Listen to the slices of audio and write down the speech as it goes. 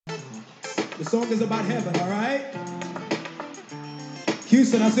The song is about heaven, all right?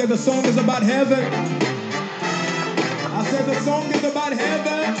 Houston, I said the song is about heaven. I said the song is about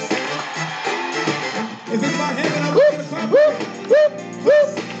heaven. If it's about heaven, I want you to clap.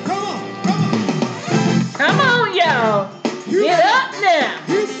 Come on, come on. Come on, y'all. Houston, get up now.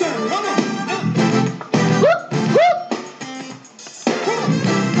 Houston, come on. Whoop, whoop. Come on.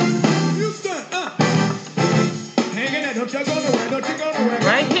 Houston, hang in there. Don't you go nowhere. Don't you go nowhere.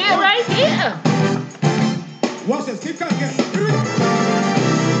 Right here, right here. Watch this. Keep coming. Here we go.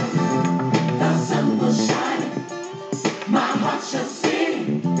 The sun will shine. My heart shall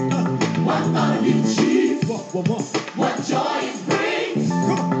sing. What are you, Jesus? What joy it brings.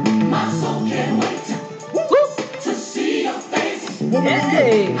 My soul can't wait to see your face.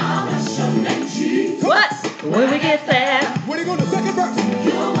 Hey. I'll bless your name, Jesus. What? When we get there. Where they go? The second verse.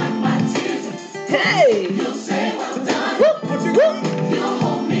 You'll wipe my tears. Hey. You'll say, well done. Whoop, What you whoop. gonna do? You'll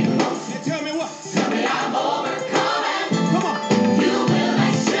hold me close. And tell me what? Tell me I'm overcoming. Come on. You will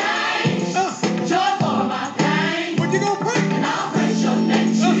exchange joy for my pain. What you gonna pray? And I'll praise your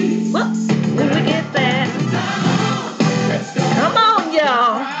name, Jesus. Whoop. When we get there. Come on,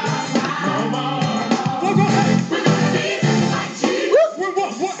 y'all. What gonna happen? We're gonna be just like Jesus.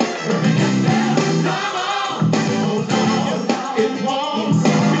 Whoop. What?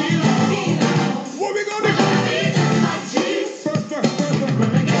 What we gonna do? Be just like Jesus. First verse.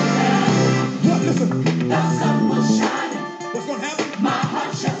 What? Listen. The sun will shine. What's gonna happen? My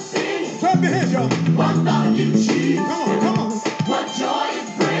heart shall sing. Clap your hands, y'all. What are you, Jesus? Come on. What joy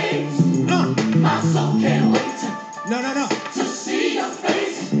it brings. Uh, My soul can't wait no. to see your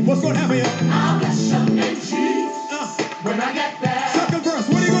face. What's gonna happen, y'all? I'll bless your name, Jesus. When I get there, Second verse.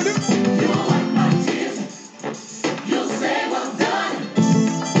 What are you gonna do? you'll wipe my tears. You'll say, well done.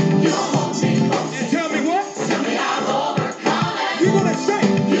 You'll hold me close. And tell me what? Tell me I've overcome it. You gonna say?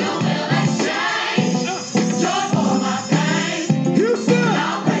 You will exchange joy for my pain. Houston.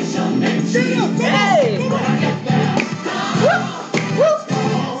 I'll praise your name, Get Jesus. up. Come Hey. on. When I get there, Whoop, whoop.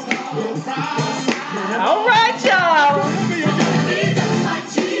 All right, y'all. Happy, y'all. be just like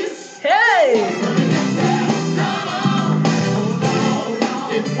Jesus. Hey.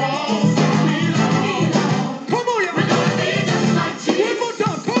 Come on, y'all. Be just like One Jesus. more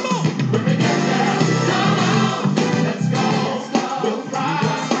time. Come on.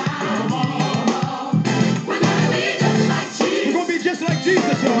 Be just like We're Jesus. gonna be just like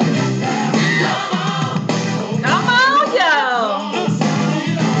Jesus, y'all. Come on, y'all.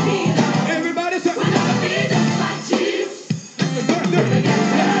 Everybody say. Be just like Jesus.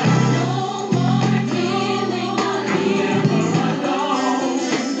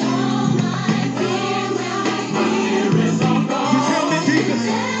 You tell me, Jesus.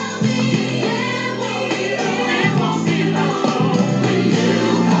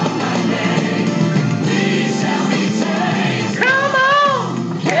 Come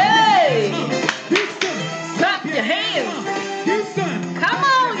on. Hey. Houston. Clap your hands. Houston. Come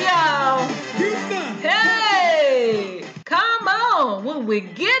on, y'all. Houston. Hey. Come on. When we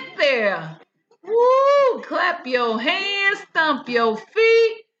get there. Woo. Clap your hands. Stomp your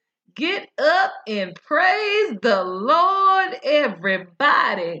feet. Get up and praise the Lord,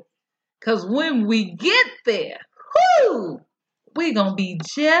 everybody. Because when we get there, we're going to be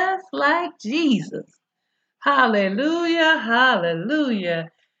just like Jesus. Hallelujah, hallelujah.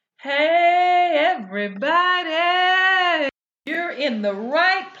 Hey, everybody. You're in the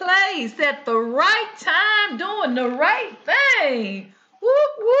right place at the right time doing the right thing. Woo,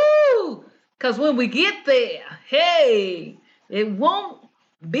 woo. Because when we get there, hey, it won't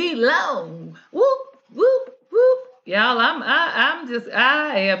be long. Whoop, whoop, whoop. Y'all,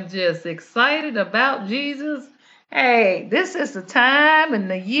 I am just excited about Jesus. Hey, this is the time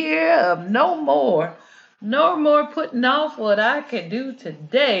and the year of no more putting off what I can do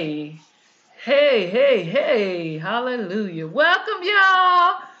today. Hey, hallelujah. Welcome,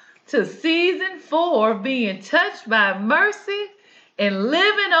 y'all, to season 4 of Being Touched by Mercy and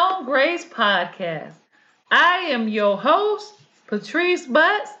Living on Grace podcast. I am your host, Patrice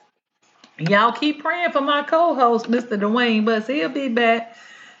Butts. Y'all keep praying for my co-host, Mr. Dwayne Butts. He'll be back.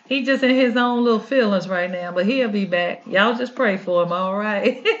 He just in his own little feelings right now, but he'll be back. Y'all just pray for him, all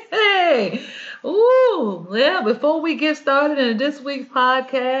right? Hey, ooh, well, before we get started in this week's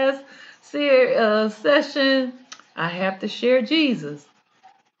podcast session, I have to share Jesus.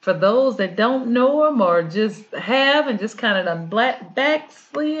 For those that don't know him or just have and just kind of done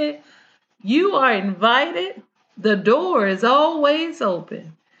backslid, you are invited. The door is always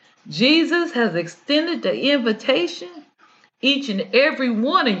open. Jesus has extended the invitation. Each and every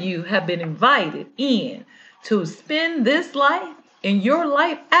one of you have been invited in to spend this life and your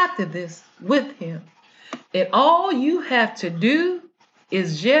life after this with him. And all you have to do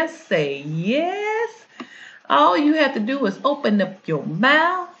is just say yes. All you have to do is open up your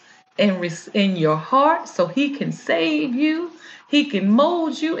mouth and in your heart so he can save you. He can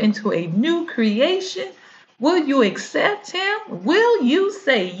mold you into a new creation. Will you accept him? Will you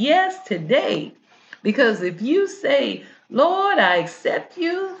say yes today? Because if you say, Lord, I accept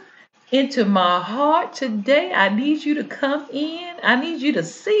you into my heart today, I need you to come in. I need you to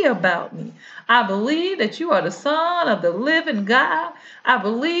see about me. I believe that you are the Son of the living God. I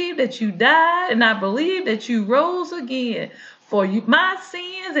believe that you died, and I believe that you rose again for my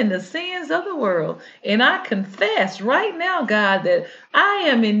sins and the sins of the world. And I confess right now, God, that I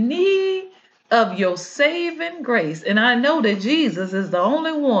am in need of your saving grace. And I know that Jesus is the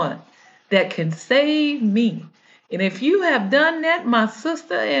only one that can save me. And if you have done that, my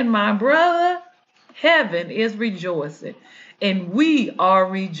sister and my brother, heaven is rejoicing. And we are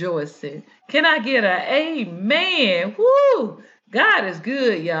rejoicing. Can I get an amen? Woo! God is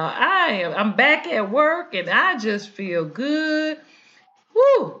good, y'all. I'm back at work and I just feel good.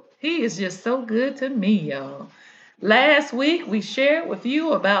 Woo! He is just so good to me, y'all. Last week we shared with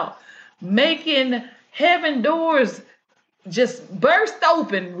you about making heaven doors just burst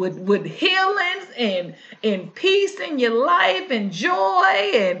open with healings and peace in your life and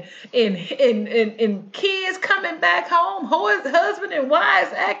joy and kids coming back home, husband and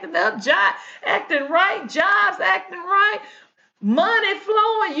wives acting up, acting right, jobs acting right, money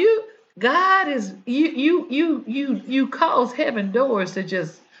flowing. God is you cause heaven doors to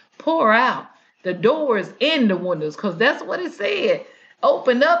just pour out the doors in the windows, because that's what it said.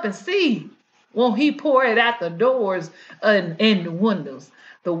 Open up and see. Won't he pour it out the doors and in the windows?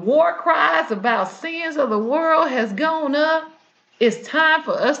 The war cries about sins of the world has gone up. It's time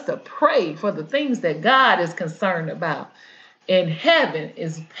for us to pray for the things that God is concerned about. And heaven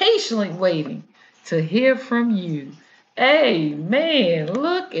is patiently waiting to hear from you. Amen.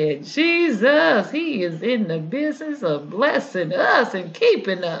 Look at Jesus. He is in the business of blessing us and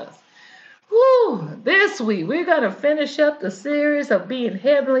keeping us. Whew. This week, we're going to finish up the series of being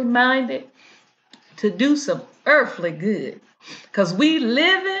heavenly minded to do some earthly good, because we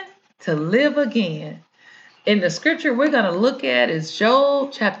living to live again. In the scripture we're going to look at is Job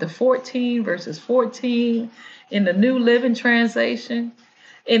chapter 14 verses 14 in the New Living Translation.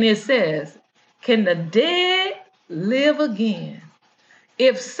 And it says, can the dead live again?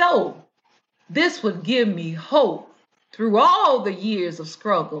 If so, this would give me hope through all the years of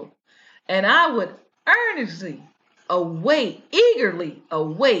struggle, and I would eagerly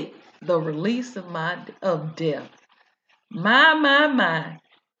await the release of death. My.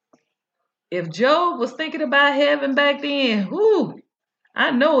 If Job was thinking about heaven back then, I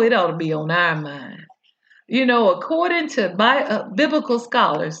know it ought to be on our mind. According to biblical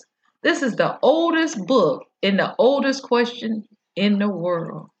scholars, this is the oldest book and the oldest question in the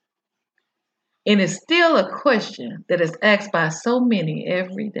world. And it's still a question that is asked by so many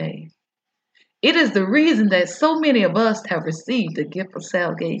every day. It is the reason that so many of us have received the gift of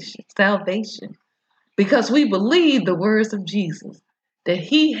salvation, because we believe the words of Jesus, that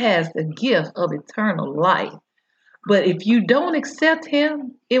he has the gift of eternal life. But if you don't accept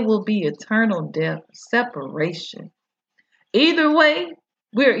him, it will be eternal death, separation. Either way,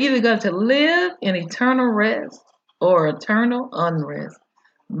 we're either going to live in eternal rest or eternal unrest.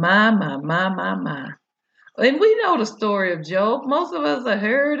 My. And we know the story of Job. Most of us have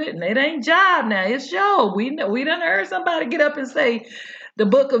heard it, and it ain't Job now. It's Job. We done heard somebody get up and say the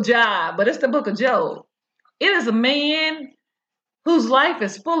book of Job, but it's the book of Job. It is a man whose life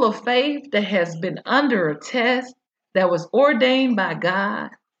is full of faith that has been under a test that was ordained by God,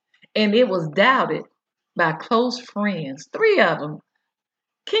 and it was doubted by close friends. 3 of them.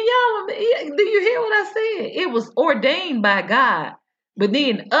 Do you hear what I said? It was ordained by God, but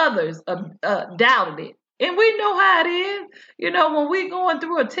then others doubted it. And we know how it is. When we going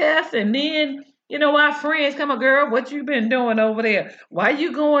through a test and then, our friends come, girl, what you been doing over there? Why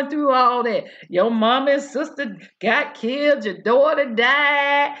you going through all that? Your mom and sister got killed. Your daughter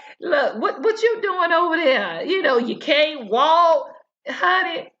died. Look, what you doing over there? You can't walk.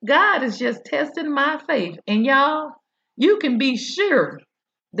 Honey, God is just testing my faith. And y'all, you can be sure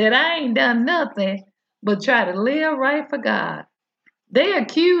that I ain't done nothing but try to live right for God. They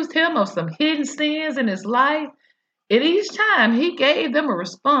accused him of some hidden sins in his life, and each time he gave them a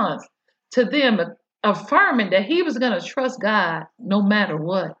response to them, affirming that he was going to trust God no matter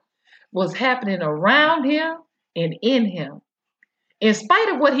what was happening around him and in him. In spite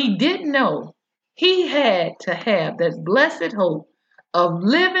of what he didn't know, he had to have that blessed hope of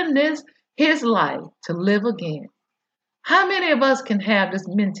living his life to live again. How many of us can have this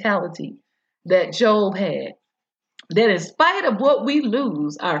mentality that Job had. That in spite of what we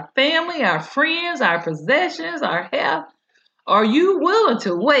lose, our family, our friends, our possessions, our health, are you willing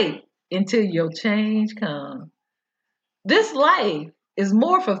to wait until your change comes? This life is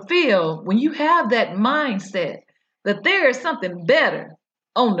more fulfilled when you have that mindset that there is something better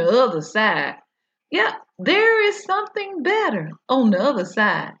on the other side. Yeah, there is something better on the other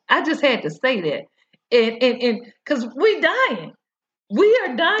side. I just had to say that. And because we dying. We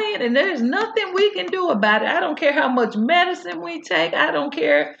are dying and there's nothing we can do about it. I don't care how much medicine we take. I don't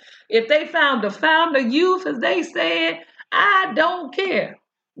care if they found the founder youth, as they said. I don't care.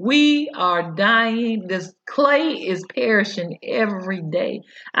 We are dying. This clay is perishing every day.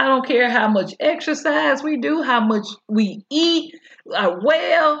 I don't care how much exercise we do, how much we eat.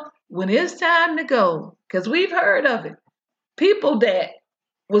 Well, when it's time to go, because we've heard of it, people that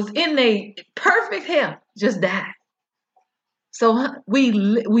was in a perfect health just died. So we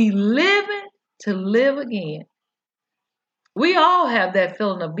living to live again. We all have that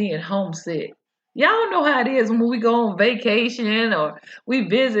feeling of being homesick. Y'all know how it is when we go on vacation or we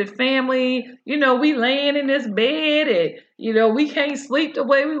visit family. We laying in this bed and, we can't sleep the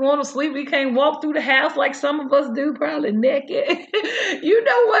way we want to sleep. We can't walk through the house like some of us do, probably naked. You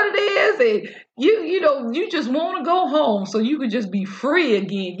know what it is. And you just want to go home so you can just be free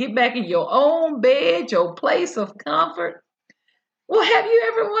again. Get back in your own bed, your place of comfort. Well, have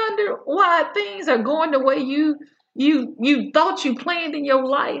you ever wondered why things are going the way you thought you planned in your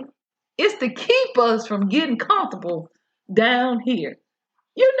life? It's to keep us from getting comfortable down here.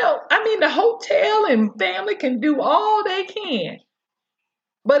 The hotel and family can do all they can.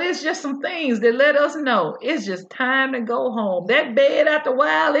 But it's just some things that let us know it's just time to go home. That bed after a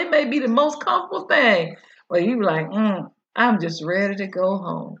while, it may be the most comfortable thing. But you like, I'm just ready to go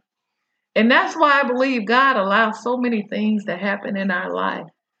home. And that's why I believe God allows so many things to happen in our life,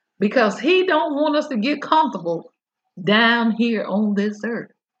 because he don't want us to get comfortable down here on this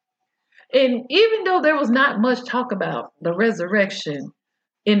earth. And even though there was not much talk about the resurrection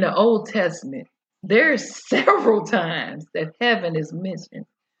in the Old Testament, there's several times that heaven is mentioned.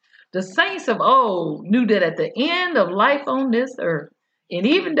 The saints of old knew that at the end of life on this earth, and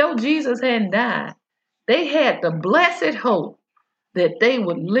even though Jesus hadn't died, they had the blessed hope that they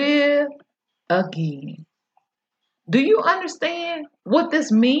would live again. Do you understand what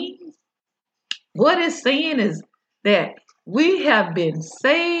this means? What it's saying is that we have been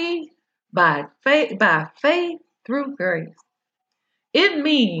saved by faith through grace. It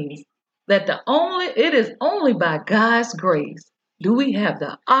means that it is only by God's grace do we have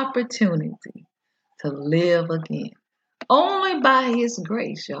the opportunity to live again. Only by his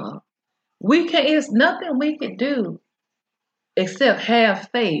grace, y'all. It's nothing we can do except have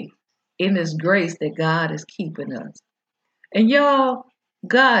faith in this grace that God is keeping us. And y'all,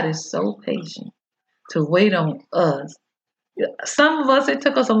 God is so patient to wait on us. Some of us, it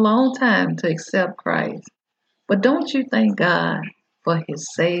took us a long time to accept Christ. But don't you thank God for his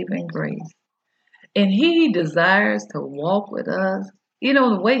saving grace? And he desires to walk with us.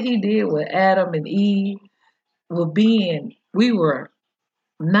 The way he did with Adam and Eve, we were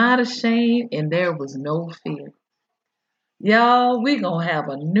not ashamed and there was no fear. Y'all, we going to have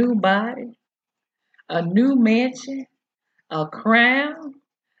a new body, a new mansion, a crown.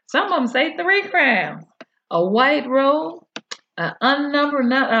 Some of them say 3 crowns. A white robe, an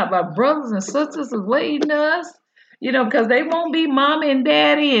unnumbered our brothers and sisters are waiting us. Because they won't be mama and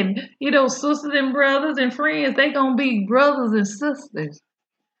daddy and, sisters and brothers and friends. They going to be brothers and sisters.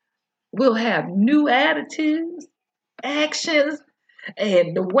 We'll have new attitudes, actions,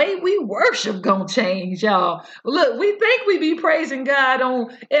 and the way we worship going to change, y'all. Look, we think we be praising God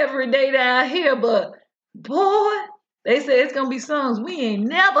on every day down here, but boy, they say it's going to be songs we ain't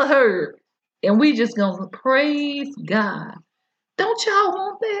never heard. And we just going to praise God. Don't y'all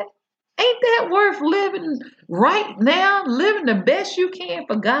want that? Ain't that worth living right now? Living the best you can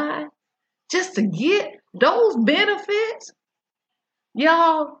for God? Just to get those benefits?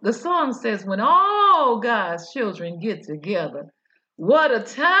 Y'all, the song says, when all God's children get together, what a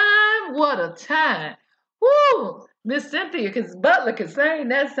time, what a time. Woo! Miss Cynthia Butler could sing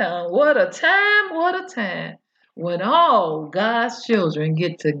that song. What a time, when all God's children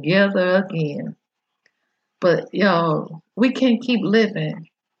get together again. But y'all, we can't keep living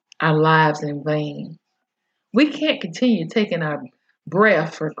our lives in vain. We can't continue taking our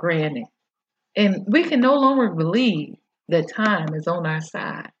breath for granted. And we can no longer believe that time is on our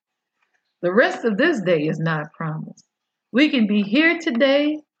side. The rest of this day is not promised. We can be here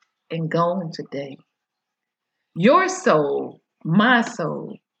today and gone today. Your soul, my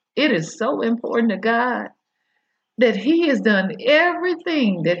soul, it is so important to God that he has done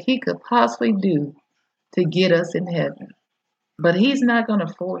everything that he could possibly do to get us in heaven. But he's not going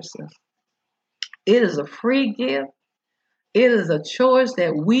to force us. It is a free gift. It is a choice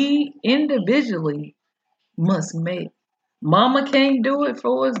that we individually must make. Mama can't do it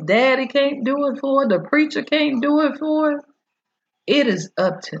for us. Daddy can't do it for us. The preacher can't do it for us. It is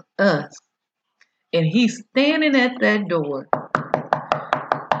up to us. And he's standing at that door,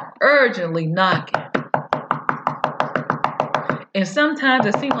 urgently knocking. And sometimes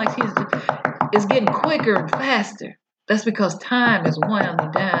it seems like it's getting quicker and faster. That's because time is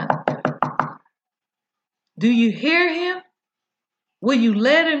winding down. Do you hear him? Will you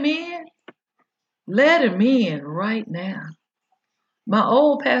let him in? Let him in right now. My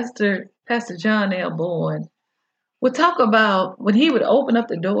old pastor, Pastor John L. Bowen, would talk about when he would open up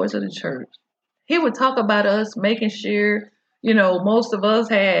the doors of the church. He would talk about us making sure, most of us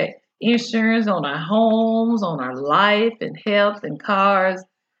had insurance on our homes, on our life and health and cars,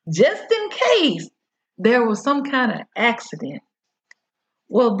 just in case there was some kind of accident.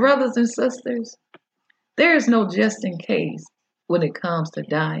 Well, brothers and sisters, there is no just in case when it comes to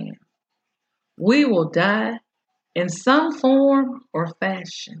dying. We will die in some form or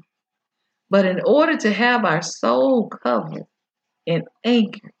fashion. But in order to have our soul covered and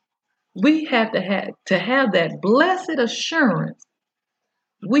anchored, we have to have that blessed assurance.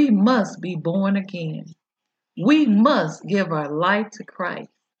 We must be born again. We must give our life to Christ.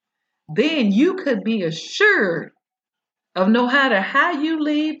 Then you could be assured of no matter how you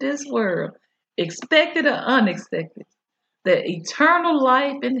leave this world, expected or unexpected, that eternal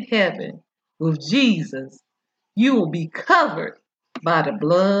life in heaven with Jesus, you will be covered by the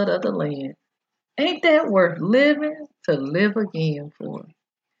blood of the Lamb. Ain't that worth living to live again for?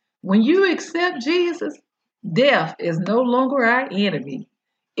 When you accept Jesus, death is no longer our enemy.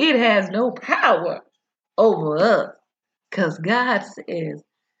 It has no power over us. Because God says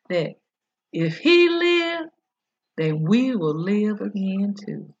that if he lives, then we will live again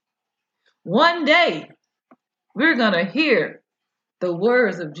too. One day, we're going to hear the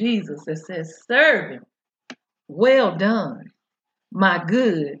words of Jesus that says, "Servant, well done, my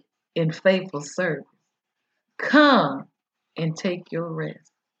good and faithful servant. Come and take your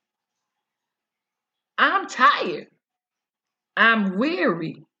rest." I'm tired. I'm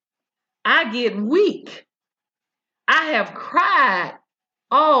weary. I get weak. I have cried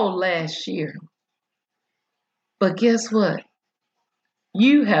all last year. But guess what?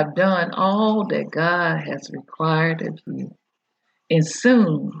 You have done all that God has required of you. And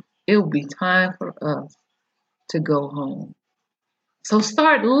soon it will be time for us to go home. So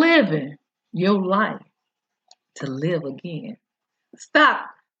start living your life to live again.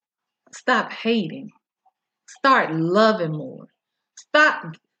 Stop hating. Start loving more.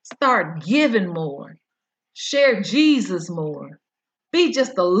 Start giving more. Share Jesus more. Be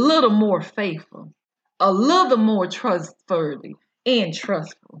just a little more faithful, a little more trustworthy and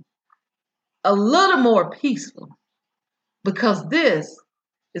trustful, a little more peaceful, because this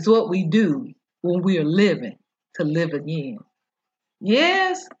is what we do when we are living to live again.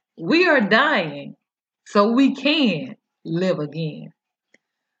 Yes, we are dying so we can live again.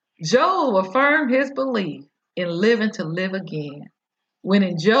 Job affirmed his belief in living to live again when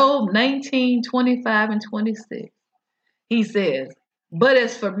in Job 19:25 and 26, he says, "But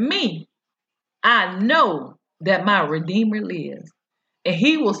as for me, I know that my Redeemer lives, and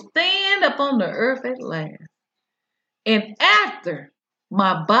he will stand upon the earth at last. And after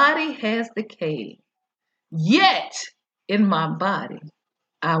my body has decayed, yet in my body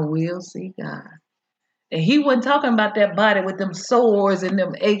I will see God." And he wasn't talking about that body with them sores and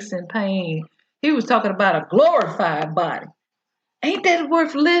them aches and pain. He was talking about a glorified body. Ain't that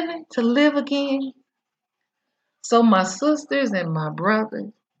worth living to live again? So my sisters and my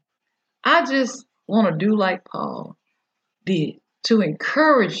brothers, I just want to do like Paul did, to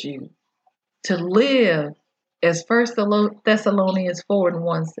encourage you to live as 1 Thessalonians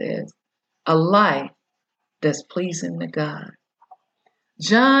 4:1 says, a life that's pleasing to God.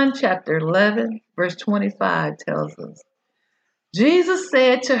 John chapter 11, verse 25 tells us, Jesus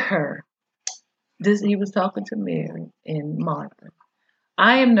said to her, he was talking to Mary and Martha,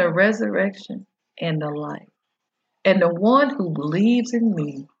 "I am the resurrection and the life, and the one who believes in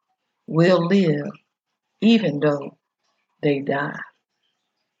me will live even though they die."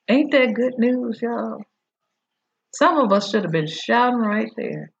 Ain't that good news, y'all? Some of us should have been shouting right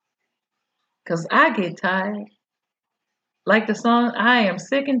there, because I get tired. Like the song, I am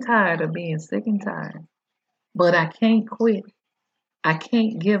sick and tired of being sick and tired, but I can't quit. I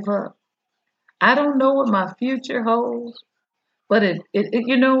can't give up. I don't know what my future holds, but it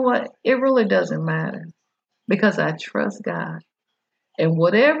you know what? It really doesn't matter. because I trust God. And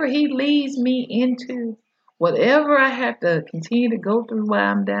whatever He leads me into, whatever I have to continue to go through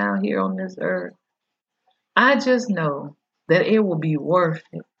while I'm down here on this earth, I just know that it will be worth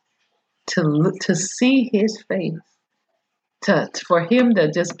it to see His face, for Him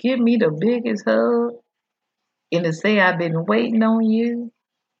to just give me the biggest hug and to say, I've been waiting on you.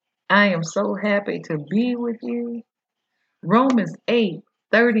 I am so happy to be with you. Romans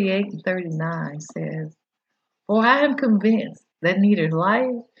 8:38 and 39 says, for I am convinced that neither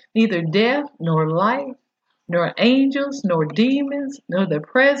life, neither death, nor life, nor angels, nor demons, nor the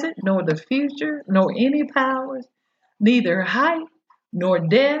present, nor the future, nor any powers, neither height, nor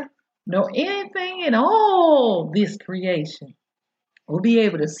depth, nor anything in all this creation will be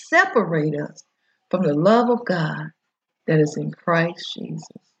able to separate us from the love of God that is in Christ Jesus.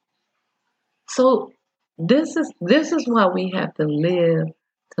 So this is why we have to live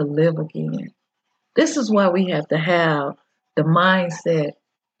again. This is why we have to have the mindset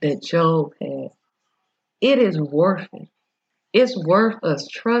that Job had. It is worth it. It's worth us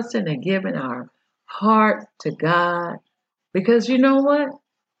trusting and giving our heart to God. Because you know what?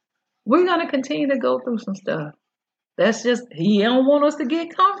 We're going to continue to go through some stuff. That's just, He don't want us to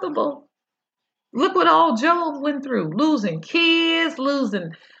get comfortable. Look what all Job went through. Losing kids,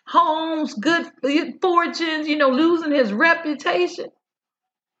 losing homes, good fortunes, losing his reputation.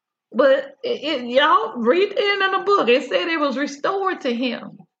 But y'all read the end of the book. It said it was restored to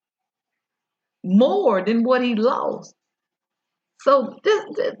him more than what he lost. So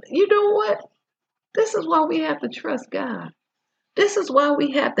you know what? This is why we have to trust God. This is why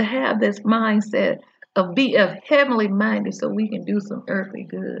we have to have this mindset of heavenly minded so we can do some earthly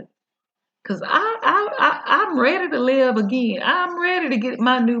good. Because I'm ready to live again. I'm ready to get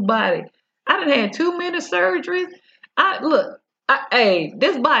my new body. I done had too many surgeries. Hey,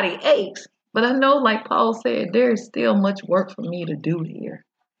 this body aches. But I know, like Paul said, there is still much work for me to do here.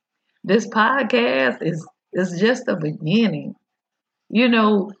 This podcast is just the beginning.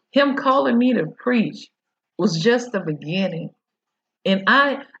 Him calling me to preach was just the beginning. And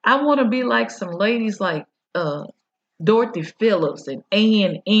I want to be like some ladies like Dorothy Phillips and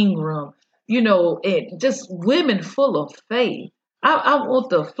Ann Ingram, and just women full of faith. I want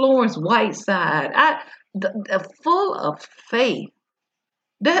the Florence Whiteside. Full of faith.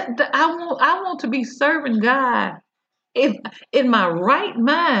 I want to be serving God if in my right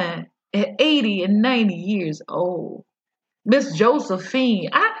mind at 80 and 90 years old. Miss Josephine,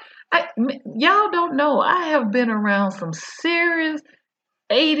 y'all don't know. I have been around some serious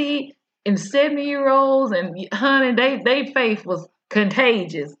 80 and 70-year-olds, and honey, they faith was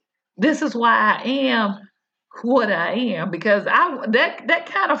contagious. This is why I am what I am, because that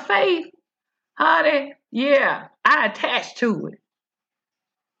kind of faith, honey, yeah, I attached to it.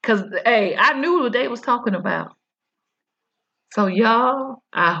 Cause hey, I knew what they was talking about. So y'all,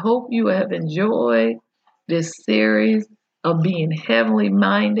 I hope you have enjoyed this series of being heavenly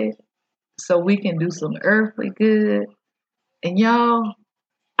minded so we can do some earthly good. And y'all,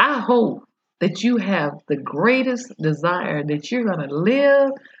 I hope that you have the greatest desire that you're going to live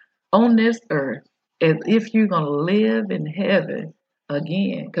on this earth as if you're going to live in heaven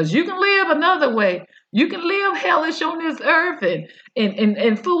again. Because you can live another way. You can live hellish on this earth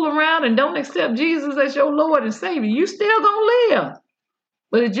and fool around and don't accept Jesus as your Lord and Savior. You still going to live,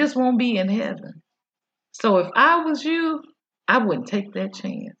 but it just won't be in heaven. So if I was you, I wouldn't take that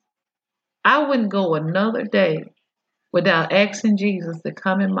chance. I wouldn't go another day without asking Jesus to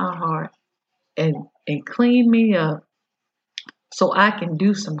come in my heart and clean me up so I can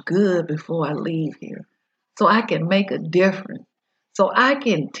do some good before I leave here, so I can make a difference, so I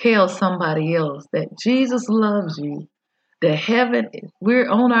can tell somebody else that Jesus loves you, that we're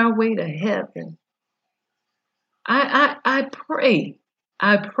on our way to heaven. I pray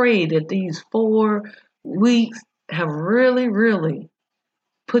that these 4 weeks have really, really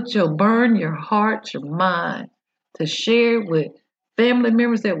burn your heart, your mind to share with family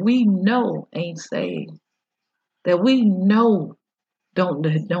members that we know ain't saved, that we know don't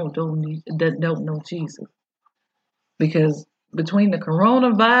know Jesus. Because between the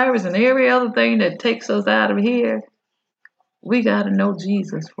coronavirus and every other thing that takes us out of here, we got to know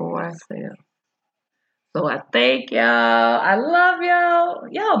Jesus for ourselves. So I thank y'all. I love y'all.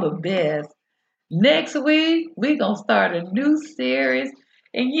 Y'all the best. Next week, we're going to start a new series.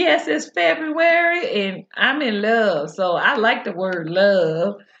 And yes, it's February and I'm in love. So I like the word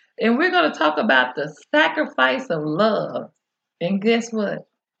love. And we're going to talk about the sacrifice of love. And guess what?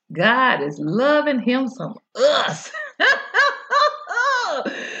 God is loving him some us.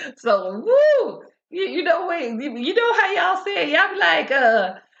 So, woo! You know how y'all say it? Y'all be like,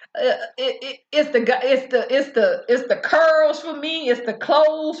 It's the curls for me. It's the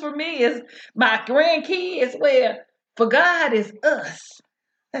clothes for me. It's my grandkids. Where for God is us.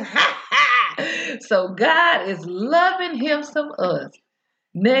 So God is loving Him some us.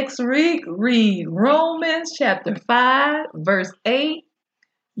 Next week, read Romans chapter 5, verse 8.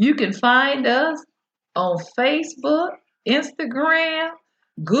 You can find us on Facebook, Instagram,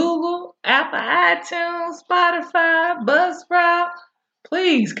 Google, Apple iTunes, Spotify, Buzzsprout.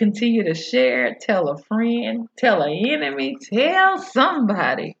 Please continue to share, tell a friend, tell an enemy, tell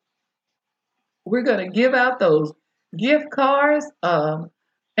somebody. We're going to give out those gift cards,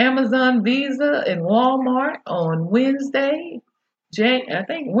 Amazon Visa and Walmart on Wednesday. I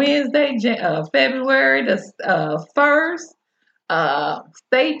think Wednesday, February the 1st.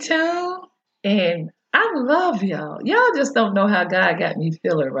 Stay tuned. And I love y'all. Y'all just don't know how God got me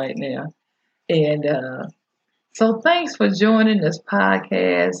feeling right now. And so thanks for joining this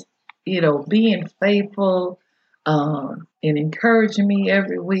podcast, being faithful and encouraging me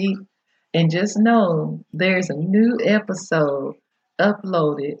every week. And just know there's a new episode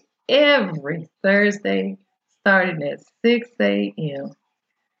uploaded every Thursday starting at 6 a.m.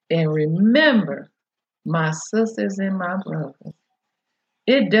 And remember, my sisters and my brothers,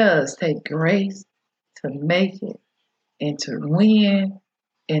 it does take grace to make it and to win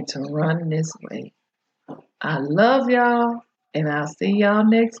and to run this way. I love y'all, and I'll see y'all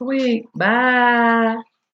next week. Bye.